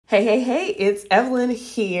Hey, it's Evelyn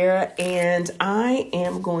here, and I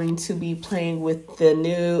am going to be playing with the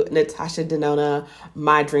new Natasha Denona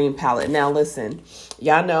My Dream palette. Now, listen,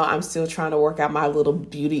 y'all know I'm still trying to work out my little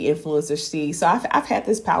beauty influencer see. So I've had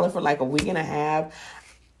this palette for like a week and a half.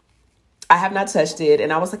 I have not touched it,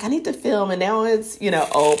 and I was like, I need to film, and now it's,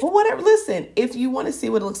 old. But whatever, listen, if you want to see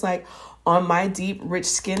what it looks like on my deep, rich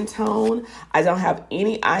skin tone, I don't have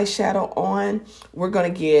any eyeshadow on. We're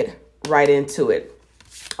going to get right into it.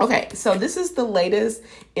 Okay, so this is the latest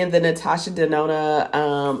in the Natasha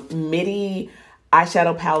Denona MIDI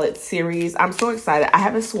eyeshadow palette series. I'm so excited. I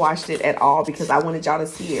haven't swatched it at all because I wanted y'all to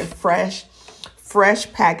see it fresh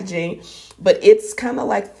packaging. But it's kind of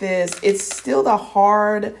like this. It's still the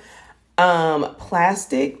hard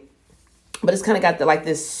plastic, but it's kind of got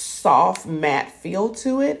this soft matte feel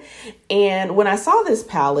to it. And when I saw this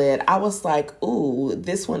palette, I was like, ooh,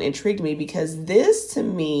 this one intrigued me because this to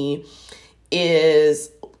me is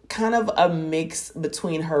kind of a mix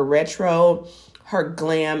between her retro, her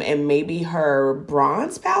glam, and maybe her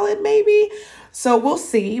bronze palette, maybe. So we'll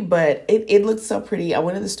see, but it looks so pretty. I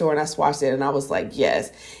went to the store and I swatched it and I was like,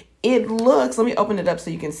 yes, it looks, let me open it up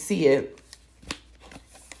so you can see it.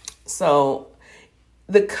 So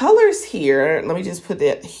the colors here, let me just put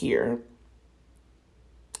that here.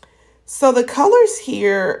 So the colors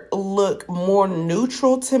here look more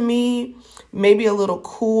neutral to me, maybe a little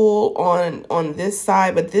cool on this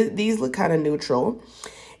side, but these look kind of neutral.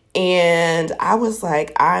 And I was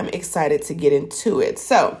like, I'm excited to get into it.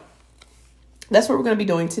 So that's what we're going to be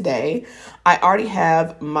doing today. I already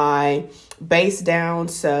have my base down.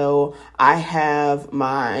 So I have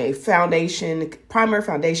my foundation, primer,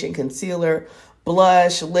 foundation, concealer,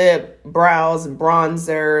 blush, lip, brows,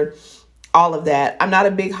 bronzer, all of that. I'm not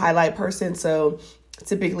a big highlight person, so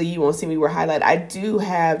typically you won't see me wear highlight. I do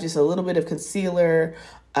have just a little bit of concealer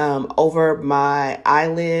over my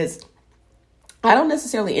eyelids. I don't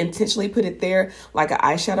necessarily intentionally put it there like an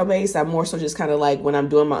eyeshadow base. I'm more so just kind of like when I'm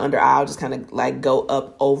doing my under eye, I'll just kind of like go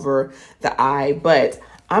up over the eye. But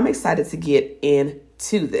I'm excited to get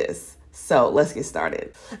into this. So let's get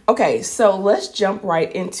started. Okay, so let's jump right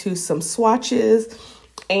into some swatches.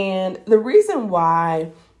 And the reason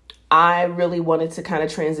why I really wanted to kind of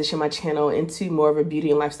transition my channel into more of a beauty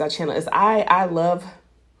and lifestyle channel is I love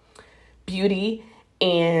beauty,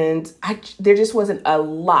 and there just wasn't a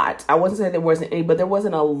lot. I wouldn't say there wasn't any, but there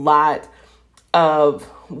wasn't a lot of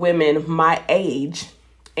women my age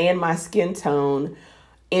and my skin tone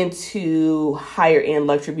into higher end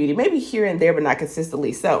luxury beauty, maybe here and there, but not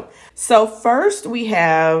consistently. So first we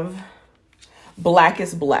have Black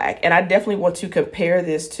is Black, and I definitely want to compare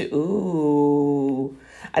this to,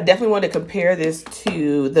 I definitely want to compare this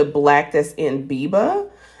to the black that's in Biba.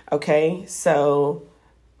 Okay, so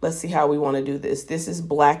let's see how we want to do this. This is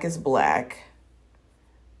Black is Black.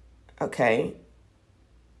 Okay.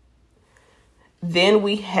 Then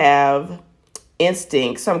we have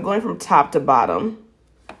Instinct. So I'm going from top to bottom.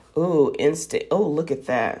 Ooh, Instinct. Oh, look at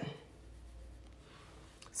that.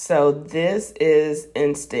 So this is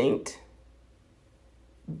Instinct.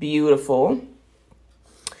 Beautiful.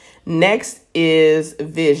 Next is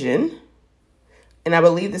Vision, and I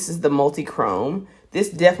believe this is the multi-chrome.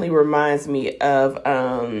 This definitely reminds me of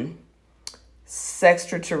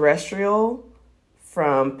Sextraterrestrial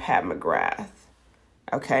from Pat McGrath.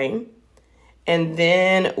 Okay, and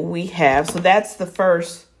then we have, so that's the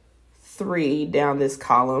first three down this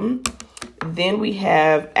column. Then we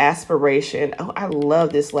have Aspiration. Oh, I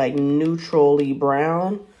love this like neutrally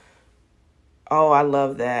brown. Oh, I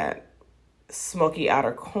love that. Smoky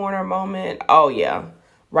outer corner moment. Oh yeah,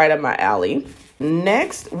 right up my alley.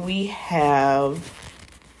 Next we have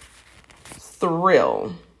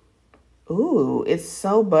Thrill. Ooh, it's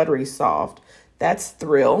so buttery soft. That's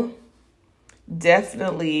Thrill.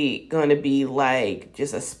 Definitely gonna be like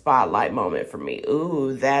just a spotlight moment for me.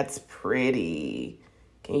 Ooh, that's pretty.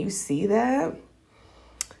 Can you see that?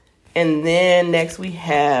 And then next we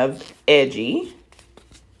have Edgy.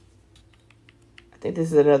 I think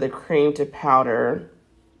this is another cream to powder.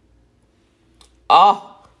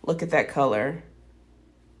 Oh, look at that color.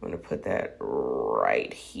 I'm going to put that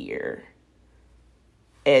right here.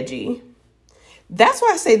 Edgy. That's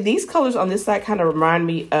why I say these colors on this side kind of remind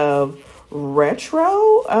me of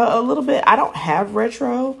retro a little bit. I don't have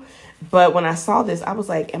retro, but when I saw this, I was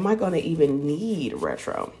like, am I going to even need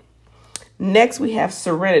retro? Next, we have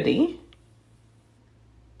Serenity.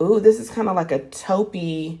 Ooh, this is kind of like a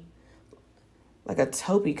taupey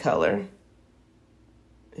color,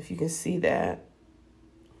 if you can see that.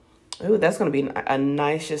 Ooh, that's going to be a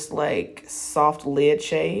nice, just like soft lid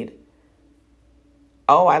shade.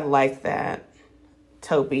 Oh, I like that.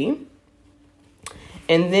 Taupey.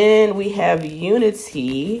 And then we have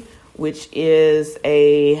Unity, which is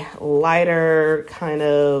a lighter kind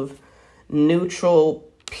of neutral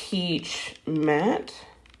peach matte.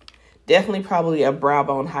 Definitely probably a brow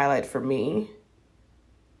bone highlight for me.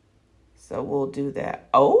 So we'll do that.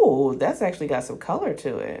 Oh, that's actually got some color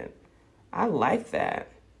to it. I like that.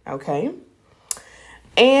 Okay.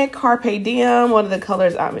 And Carpe Diem, one of the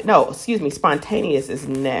colors, Spontaneous is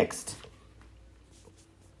next.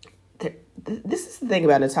 This is the thing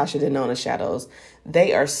about Natasha Denona shadows.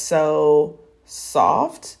 They are so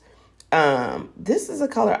soft. This is a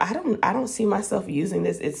color, I don't see myself using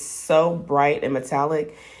this. It's so bright and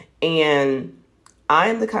metallic. And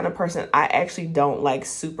I'm the kind of person, I actually don't like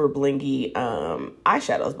super blingy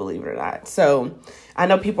eyeshadows, believe it or not. So I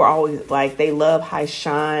know people are always like, they love high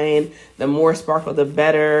shine. The more sparkle, the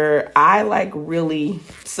better. I like really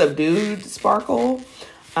subdued sparkle.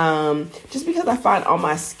 Just because I find on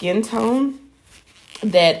my skin tone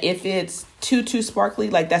that if it's too sparkly,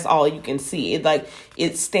 like that's all you can see.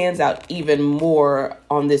 It stands out even more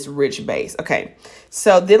on this rich base. Okay,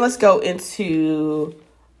 so then let's go into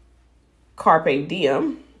Carpe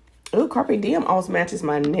Diem. Ooh, Carpe Diem almost matches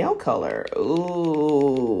my nail color.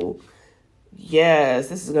 Ooh, yes,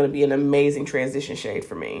 this is going to be an amazing transition shade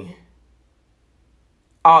for me.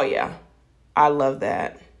 Oh yeah, I love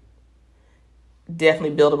that.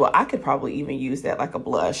 Definitely buildable. I could probably even use that like a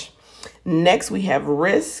blush. Next, we have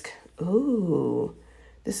Risk. Ooh,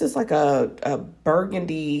 this is like a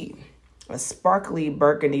burgundy, a sparkly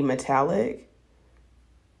burgundy metallic.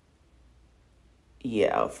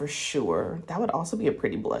 Yeah, for sure. That would also be a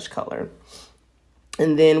pretty blush color.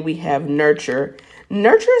 And then we have Nurture.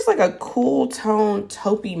 Nurture is like a cool tone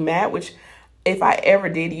taupey matte, which if I ever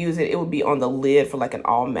did use it, it would be on the lid for like an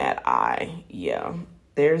all matte eye. Yeah,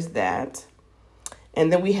 there's that.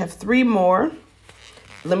 And then we have 3 more.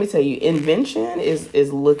 Let me tell you, Invention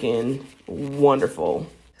is looking wonderful.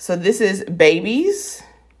 So this is Babies.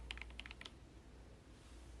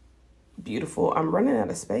 Beautiful. I'm running out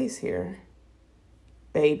of space here.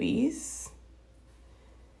 Babies.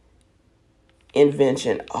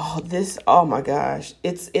 Invention. Oh my gosh.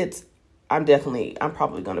 I'm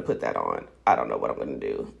probably going to put that on. I don't know what I'm going to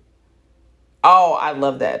do. Oh, I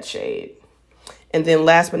love that shade. And then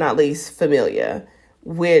last but not least, Familia,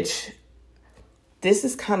 which this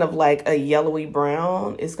is kind of like a yellowy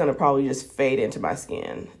brown. It's going to probably just fade into my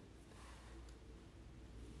skin.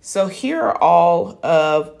 So here are all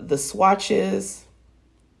of the swatches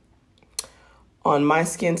on my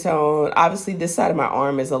skin tone. Obviously, this side of my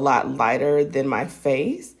arm is a lot lighter than my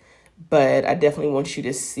face, but I definitely want you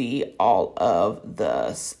to see all of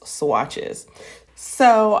the swatches.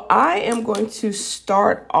 So I am going to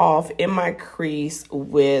start off in my crease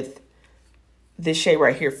with this shade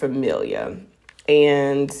right here, Familia.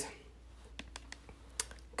 And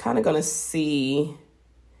kind of going to see,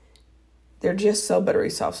 they're just so buttery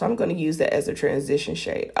soft. So I'm going to use that as a transition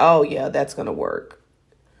shade. Oh yeah, that's going to work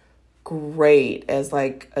great as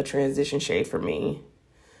like a transition shade for me.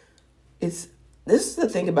 This is the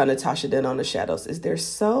thing about Natasha Denona shadows, is they're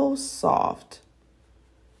so soft.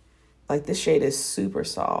 Like this shade is super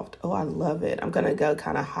soft. Oh, I love it. I'm going to go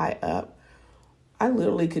kind of high up. I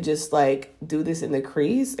literally could just like do this in the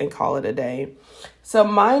crease and call it a day. So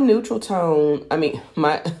my neutral tone,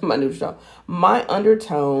 my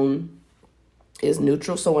undertone is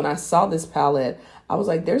neutral. So when I saw this palette, I was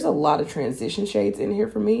like, there's a lot of transition shades in here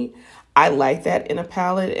for me. I like that in a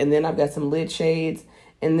palette. And then I've got some lid shades.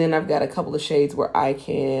 And then I've got a couple of shades where I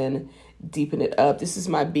can deepen it up. This is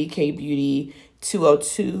my BK Beauty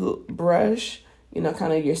 202 brush. You know,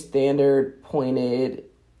 kind of your standard pointed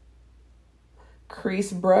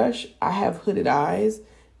crease brush. I have hooded eyes.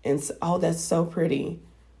 And so, oh, that's so pretty.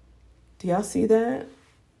 Do y'all see that?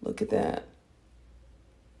 Look at that.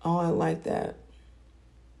 Oh, I like that.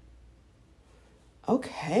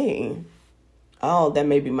 Okay. Oh, that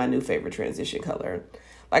may be my new favorite transition color.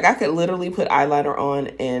 Like I could literally put eyeliner on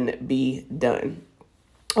and be done.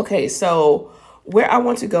 Okay, so where I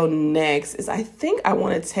want to go next is I think I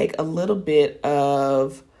want to take a little bit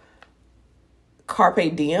of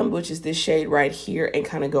Carpe Diem, which is this shade right here, and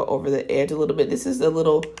kind of go over the edge a little bit. This is a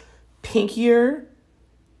little pinkier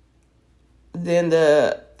than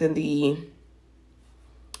the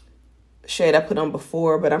shade I put on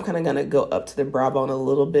before, but I'm kind of going to go up to the brow bone a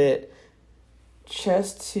little bit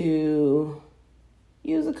just to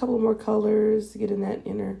use a couple more colors to get in that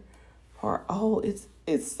inner part. Oh, it's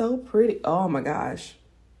so pretty. Oh my gosh.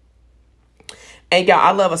 And y'all,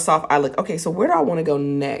 I love a soft eye look. Okay, so where do I want to go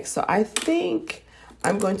next? So I think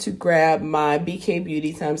I'm going to grab my BK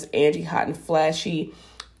Beauty times Angie Hot and Flashy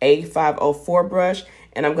A504 brush.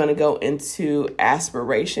 And I'm going to go into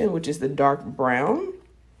Aspiration, which is the dark brown.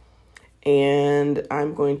 And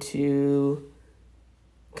I'm going to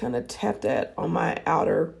kind of tap that on my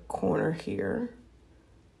outer corner here.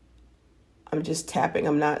 I'm just tapping.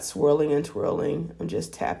 I'm not swirling and twirling. I'm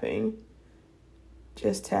just tapping.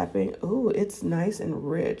 Just tapping. Ooh, it's nice and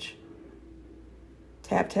rich.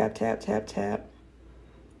 Tap, tap, tap, tap, tap.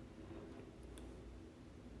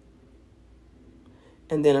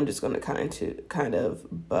 And then I'm just going to kind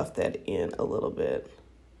of buff that in a little bit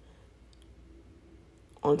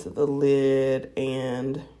onto the lid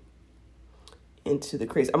and into the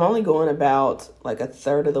crease. I'm only going about like a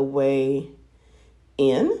third of the way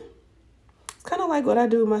in. It's kind of like what I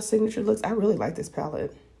do with my signature looks. I really like this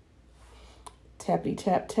palette. Tappity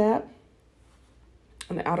tap tap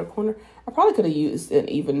on the outer corner. I probably could have used an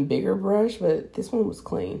even bigger brush, but this one was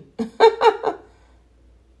clean.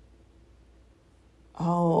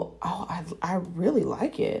 I really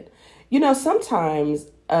like it. You know, sometimes,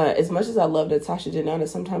 as much as I love Natasha Denona,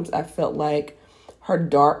 sometimes I felt like her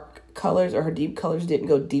dark colors or her deep colors didn't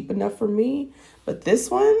go deep enough for me. But this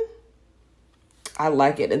one, I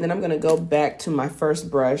like it. And then I'm going to go back to my first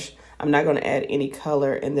brush. I'm not going to add any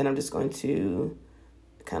color. And then I'm just going to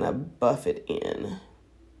kind of buff it in.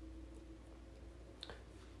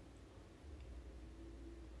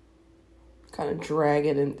 Kind of drag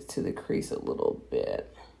it into the crease a little bit.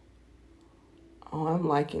 Oh, I'm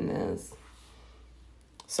liking this.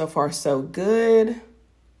 So far, so good. If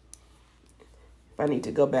I need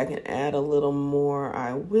to go back and add a little more,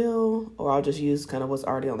 I will. Or I'll just use kind of what's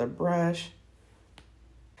already on the brush.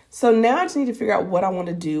 So now I just need to figure out what I want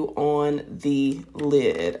to do on the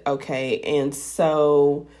lid. Okay, and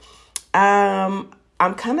so I'm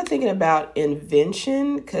kind of thinking about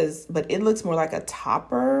Invention, but it looks more like a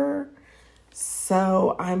topper.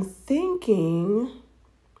 So I'm thinking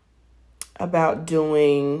about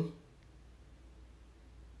doing,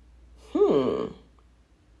 I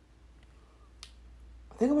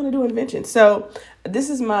think I want to do Invention. So this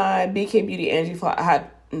is my BK Beauty Angie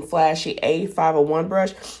Hot and Flashy A501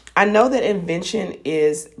 brush. I know that Invention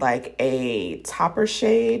is like a topper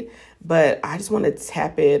shade, but I just want to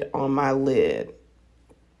tap it on my lid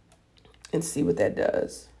and see what that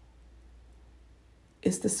does.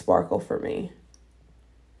 It's the sparkle for me.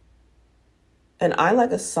 And I like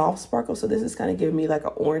a soft sparkle, so this is kind of giving me like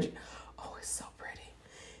an orange. Oh, it's so pretty.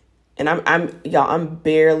 And I'm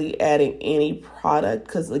barely adding any product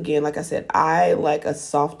because, again, like I said, I like a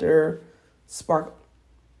softer sparkle.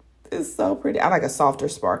 It's so pretty. I like a softer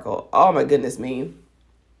sparkle. Oh my goodness me.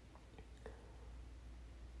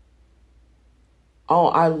 Oh,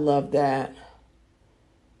 I love that.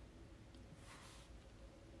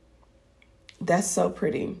 That's so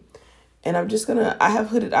pretty. And I have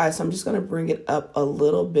hooded eyes, so I'm just gonna bring it up a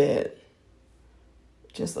little bit.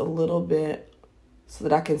 Just a little bit so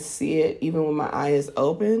that I can see it even when my eye is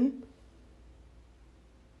open.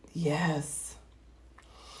 Yes.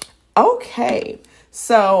 Okay.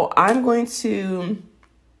 So I'm going to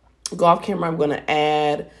go off camera. I'm going to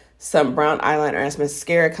add some brown eyeliner as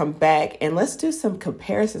mascara, come back, and let's do some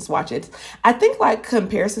comparison swatches. I think like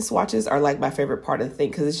comparison swatches are like my favorite part of the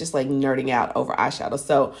thing because it's just like nerding out over eyeshadow.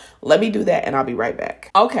 So let me do that and I'll be right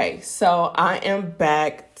back. Okay, so I am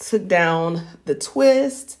back. Took down the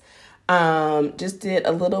twist. Just did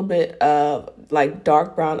a little bit of like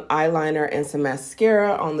dark brown eyeliner and some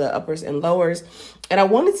mascara on the uppers and lowers. And I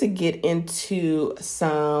wanted to get into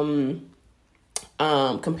some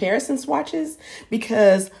comparison swatches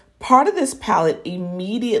because part of this palette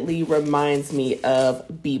immediately reminds me of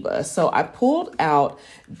Biba. So I pulled out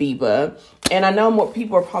Biba, and I know more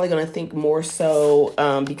people are probably going to think more so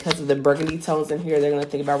because of the burgundy tones in here. They're going to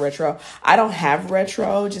think about retro. I don't have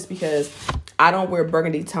retro just because I don't wear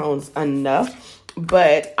burgundy tones enough.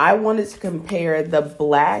 But I wanted to compare the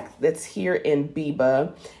black that's here in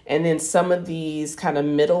Biba and then some of these kind of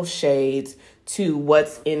middle shades to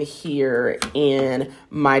what's in here in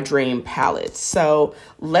my Dream palette. So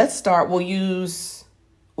let's start. We'll use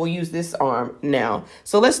this arm now.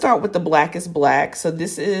 So let's start with the Blackest Black. So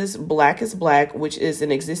this is Blackest Black, which is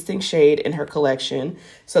an existing shade in her collection.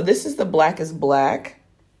 So this is the Blackest Black.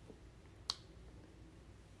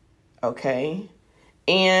 Okay.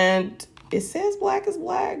 And it says Blackest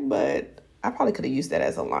Black, but I probably could have used that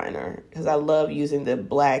as a liner because I love using the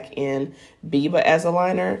black in Biba as a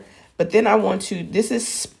liner. But then I want to, this is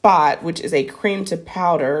Spot, which is a cream to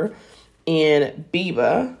powder in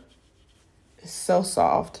Biba. It's so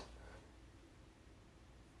soft.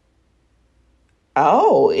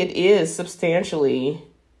 Oh, it is substantially.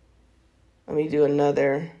 Let me do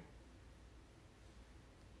another.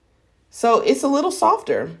 So it's a little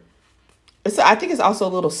softer. So I think it's also a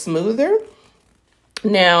little smoother.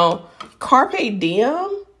 Now, Carpe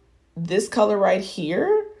Diem, this color right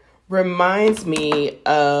here, reminds me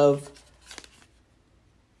of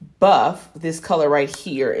Buff, this color right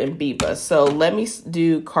here in Biba. So let me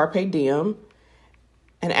do Carpe Diem,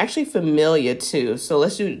 and actually Familia too. So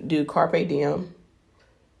let's do Carpe Diem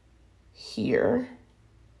here.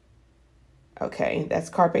 Okay, that's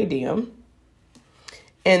Carpe Diem.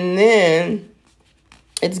 And then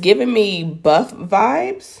it's giving me Buff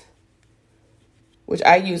vibes, which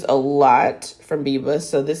I use a lot from Biba.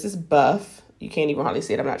 So this is Buff. You can't even hardly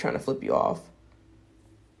see it. I'm not trying to flip you off.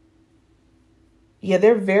 Yeah,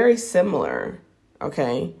 they're very similar.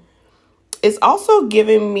 Okay. It's also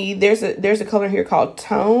giving me, there's a color here called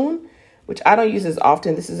Tone, which I don't use as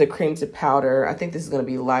often. This is a cream to powder. I think this is going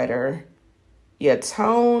to be lighter. Yeah,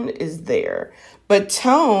 Tone is there. But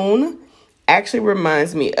Tone actually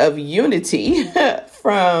reminds me of Unity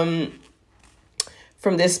from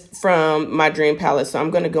my dream palette. So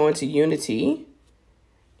I'm going to go into Unity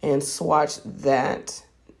and swatch that.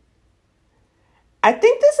 I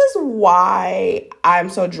think this is why I'm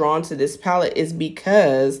so drawn to this palette, is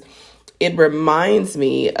because it reminds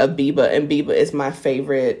me of Biba, and Biba is my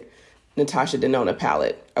favorite Natasha Denona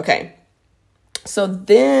palette. Okay, so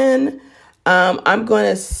then I'm going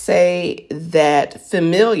to say that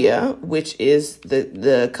Familia, which is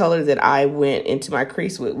the color that I went into my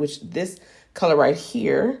crease with, which this color right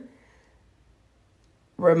here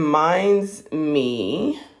reminds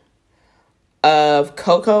me of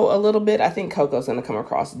Cocoa a little bit. I think Cocoa's going to come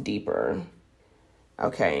across deeper.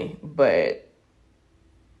 Okay, but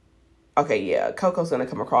okay, yeah, Cocoa's going to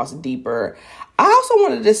come across deeper. I also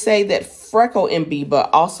wanted to say that Freckle in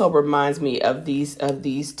Biba also reminds me of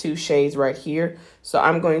these two shades right here. So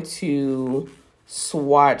I'm going to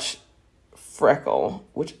swatch Freckle,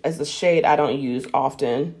 which is a shade I don't use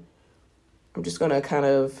often. I'm just going to kind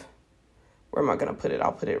of, where am I going to put it?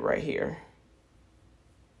 I'll put it right here.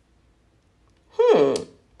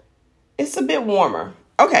 It's a bit warmer.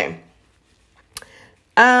 Okay.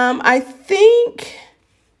 I think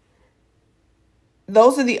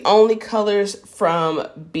those are the only colors from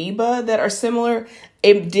Biba that are similar.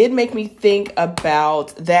 It did make me think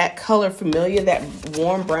about that color Familia, that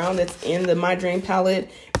warm brown that's in My Dream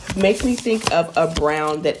palette. Makes me think of a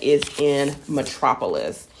brown that is in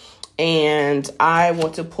Metropolis. And I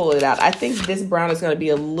want to pull it out. I think this brown is going to be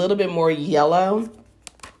a little bit more yellow.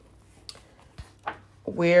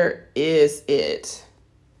 Where is it?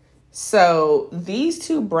 So these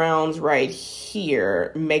two browns right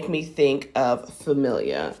here make me think of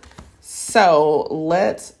Familia. So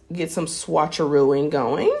let's get some swatcherooing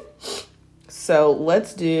going. So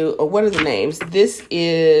let's do, what are the names? This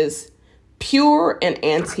is Pure and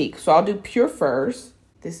Antique. So I'll do Pure first.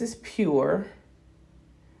 This is Pure.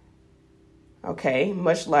 Okay,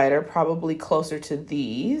 much lighter, probably closer to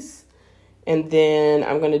these. And then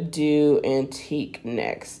I'm going to do Antique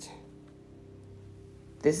next.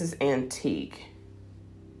 This is Antique.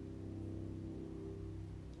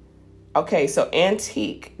 Okay, so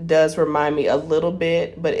Antique does remind me a little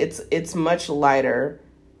bit, but it's much lighter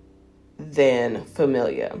than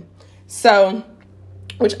Familia. So,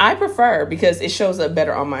 which I prefer because it shows up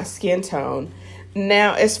better on my skin tone.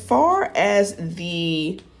 Now, as far as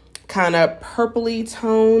the kind of purpley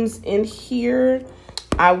tones in here,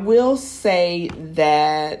 I will say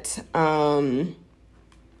that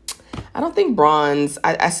I don't think bronze,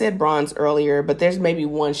 I said bronze earlier, but there's maybe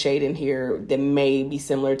one shade in here that may be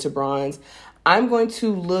similar to bronze. I'm going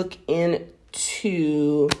to look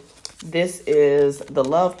into, this is the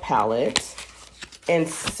Love palette, and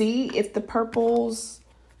see if the purples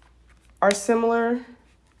are similar.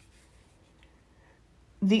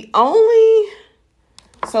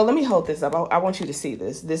 So let me hold this up. I want you to see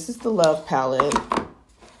this. This is the Love palette.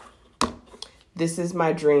 This is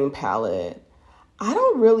My Dream palette. I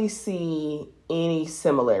don't really see any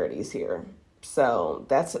similarities here. So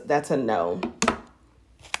that's a no.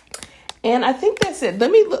 And I think that's it.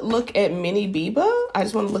 Let me look at Mini Biba. I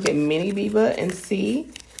just want to look at Mini Biba and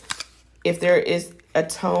see if there is a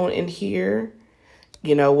tone in here.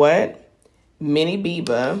 You know what? Mini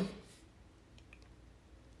Biba,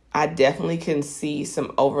 I definitely can see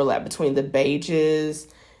some overlap between the beiges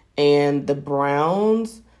and the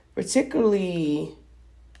browns, particularly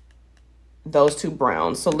those two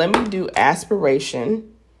browns. So let me do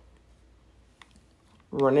Aspiration.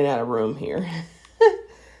 Running out of room here.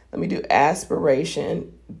 Let me do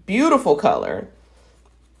Aspiration. Beautiful color.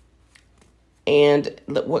 And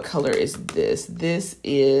what color is this? This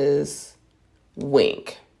is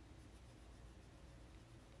Wink.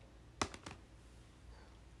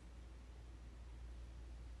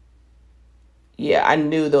 Yeah, I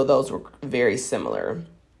knew though those were very similar.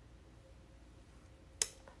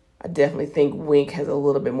 I definitely think Wink has a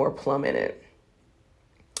little bit more plum in it.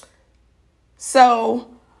 So,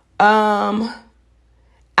 outside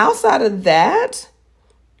of that,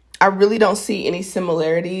 I really don't see any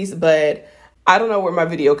similarities, but I don't know where my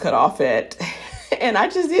video cut off at. And I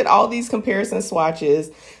just did all these comparison swatches.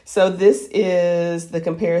 So this is the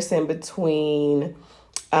comparison between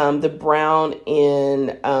the brown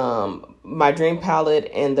in my Dream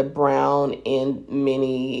palette and the brown in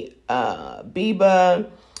Mini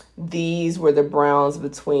Biba. These were the browns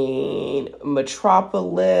between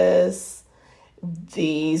Metropolis.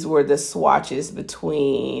 These were the swatches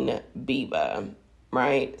between Biba,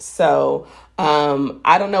 right? So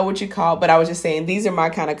I don't know what you call it, but I was just saying these are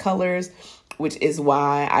my kind of colors, which is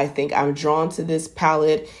why I think I'm drawn to this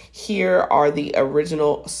palette. Here are the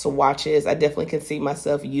original swatches. I definitely can see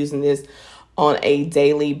myself using this on a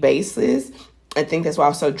daily basis. I think that's why I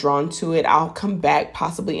was so drawn to it. I'll come back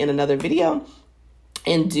possibly in another video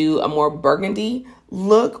and do a more burgundy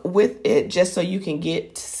look with it, just so you can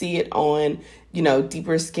get to see it on, you know,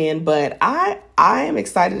 deeper skin. But I am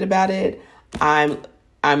excited about it. I'm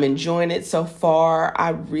enjoying it so far. I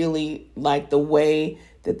really like the way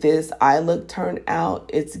that this eye look turned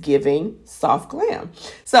out. It's giving soft glam.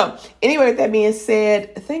 So anyway, with that being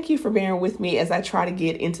said, thank you for bearing with me as I try to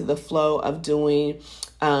get into the flow of doing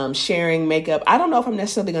sharing makeup. I don't know if I'm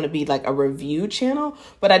necessarily going to be like a review channel,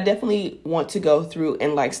 but I definitely want to go through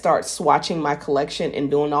and like start swatching my collection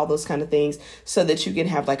and doing all those kind of things so that you can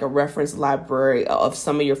have like a reference library of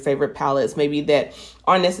some of your favorite palettes, maybe that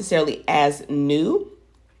aren't necessarily as new,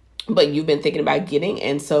 but you've been thinking about getting,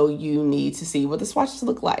 and so you need to see what the swatches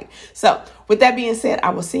look like. So with that being said,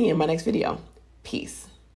 I will see you in my next video. Peace.